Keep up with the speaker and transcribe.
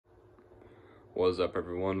What's up,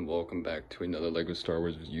 everyone? Welcome back to another LEGO Star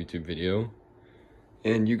Wars YouTube video.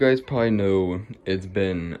 And you guys probably know it's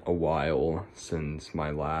been a while since my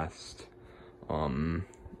last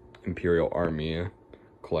Imperial Army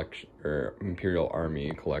collection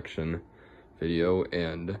video,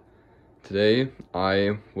 and today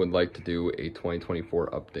I would like to do a 2024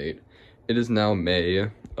 update. It is now May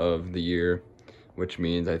of the year, which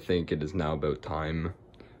means I think it is now about time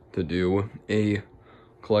to do a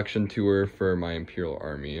collection tour for my Imperial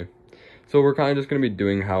Army. So we're kind of just going to be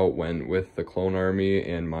doing how it went with the Clone Army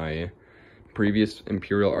and my previous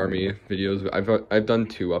Imperial Army videos. I've done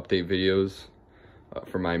 2 update videos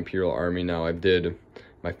for my Imperial Army now. I did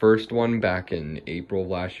my first one back in April of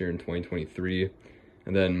last year in 2023,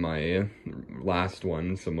 and then my last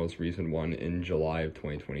one, so most recent one, in July of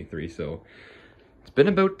 2023. So it's been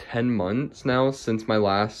about 10 months now since my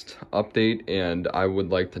last update, and I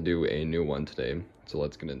would like to do a new one today. So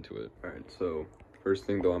let's get into it. Alright, so first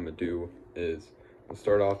thing though I'm going to do is we'll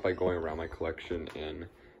start off by going around my collection and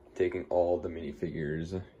taking all the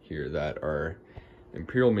minifigures here that are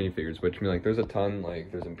Imperial minifigures, which mean like there's a ton, like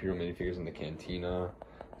there's Imperial minifigures in the Cantina,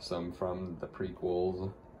 some from the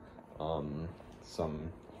prequels, some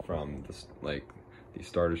from the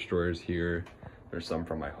Star Destroyers here. There's some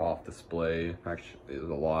from my Hoth display. Actually, there's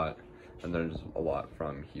a lot, and there's a lot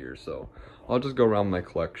from here. So I'll just go around my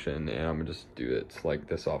collection, and I'm gonna just do it like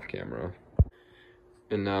this off camera.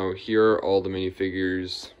 And now here are all the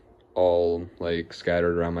minifigures, all like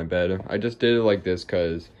scattered around my bed. I just did it like this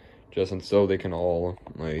because just so they can all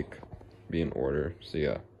like be in order. So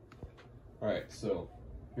yeah. All right, so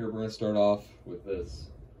here we're gonna start off with this.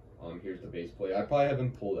 Here's the base plate. I probably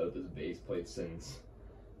haven't pulled out this base plate since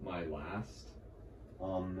my last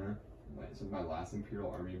my last Imperial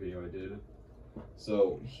Army video I did.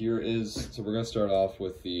 So so we're gonna start off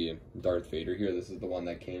with the Darth Vader here. This is the one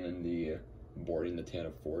that came in the Boarding the Tan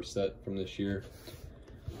of 4 set from this year.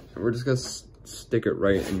 And we're just gonna stick it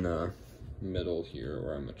right in the middle here,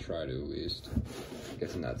 or I'm gonna try to at least. I'm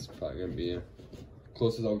guessing that's probably gonna be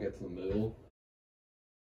closest I'll get to the middle.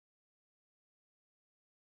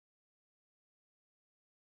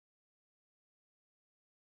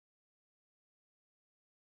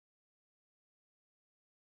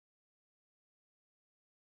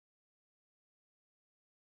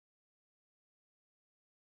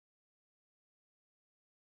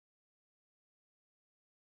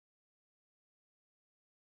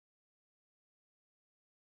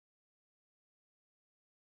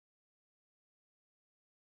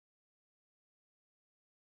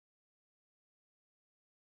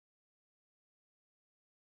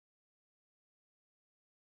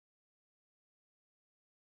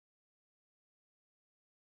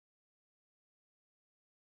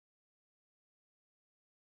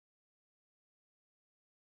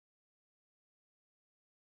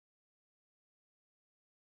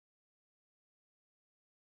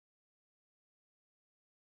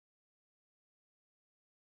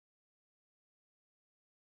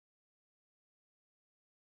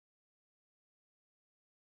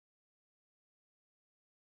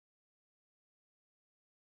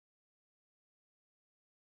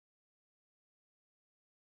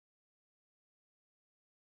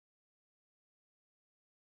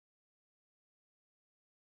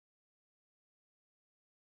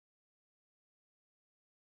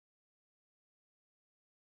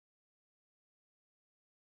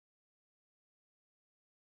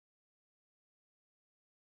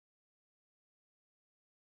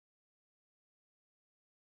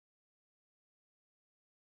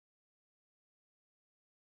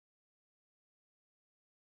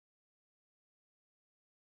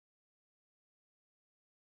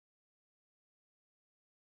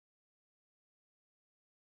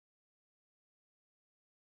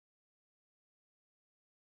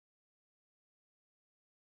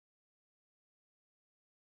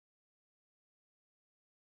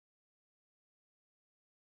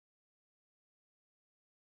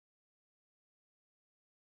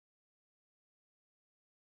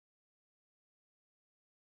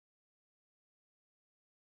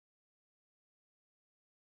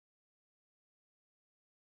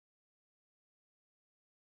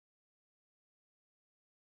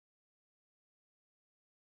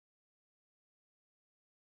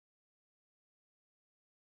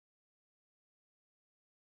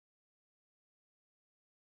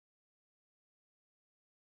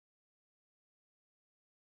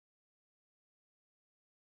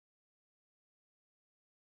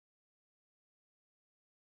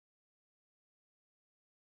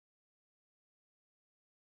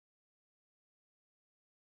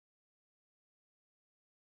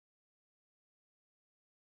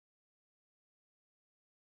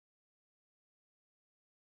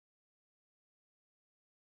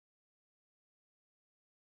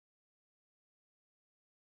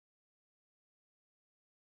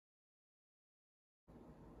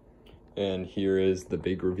 And here is the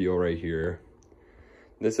big reveal right here.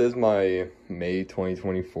 This is my May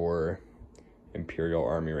 2024 Imperial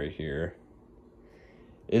Army right here.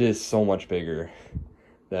 It is so much bigger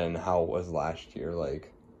than how it was last year,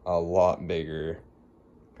 like a lot bigger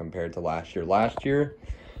compared to last year. Last year,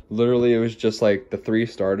 literally it was just like the 3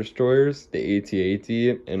 Star Destroyers, the AT-AT,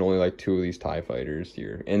 and only like 2 of these TIE Fighters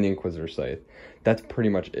here, and the Inquisitor Scythe. That's pretty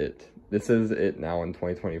much it. This is it now in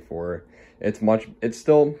 2024. It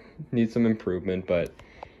still needs some improvement, but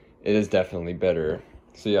it is definitely better.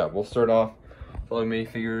 So yeah, we'll start off with all the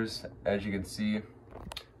minifigures, as you can see. And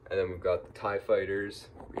then we've got the TIE Fighters,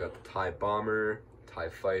 we got the TIE Bomber, TIE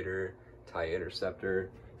Fighter, TIE Interceptor,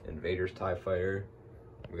 Invader's TIE Fighter.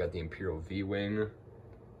 We got the Imperial V-Wing,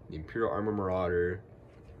 the Imperial Armor Marauder,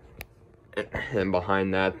 and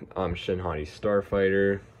behind that, Shinhani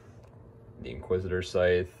Starfighter, the Inquisitor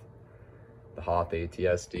Scythe, the Hoth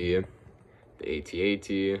AT-ST, the AT-AT,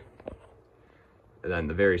 and then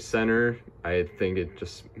the very center, I think it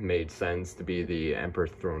just made sense to be the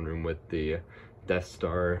Emperor's Throne Room with the Death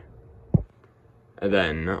Star. And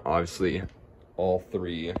then, obviously, all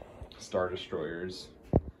 3 Star Destroyers,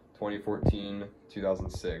 2014,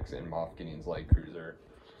 2006, and Moff Gideon's Light Cruiser.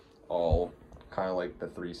 All kind of like the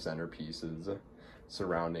 3 centerpieces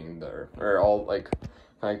surrounding all like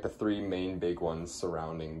kind of like the 3 main big ones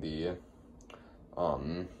surrounding the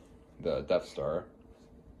Death Star.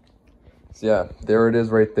 So yeah, there it is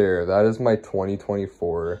right there. That is my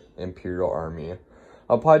 2024 Imperial Army.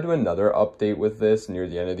 I'll probably do another update with this near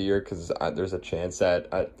the end of the year, because there's a chance that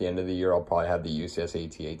at the end of the year I'll probably have the UCS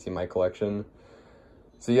AT-AT in my collection.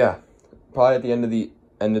 So yeah, probably at the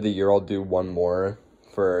end of the year I'll do one more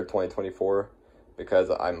for 2024, because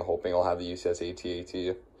I'm hoping I'll have the UCS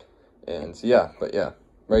AT-AT. And so yeah, but yeah,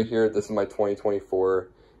 right here, this is my 2024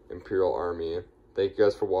 Imperial Army. Thank you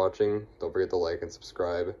guys for watching. Don't forget to like and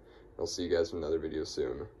subscribe. I'll see you guys in another video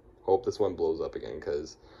soon. Hope this one blows up again,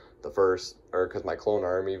 because because my Clone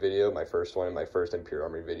Army video, my first one and my first Imperial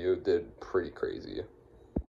Army video did pretty crazy.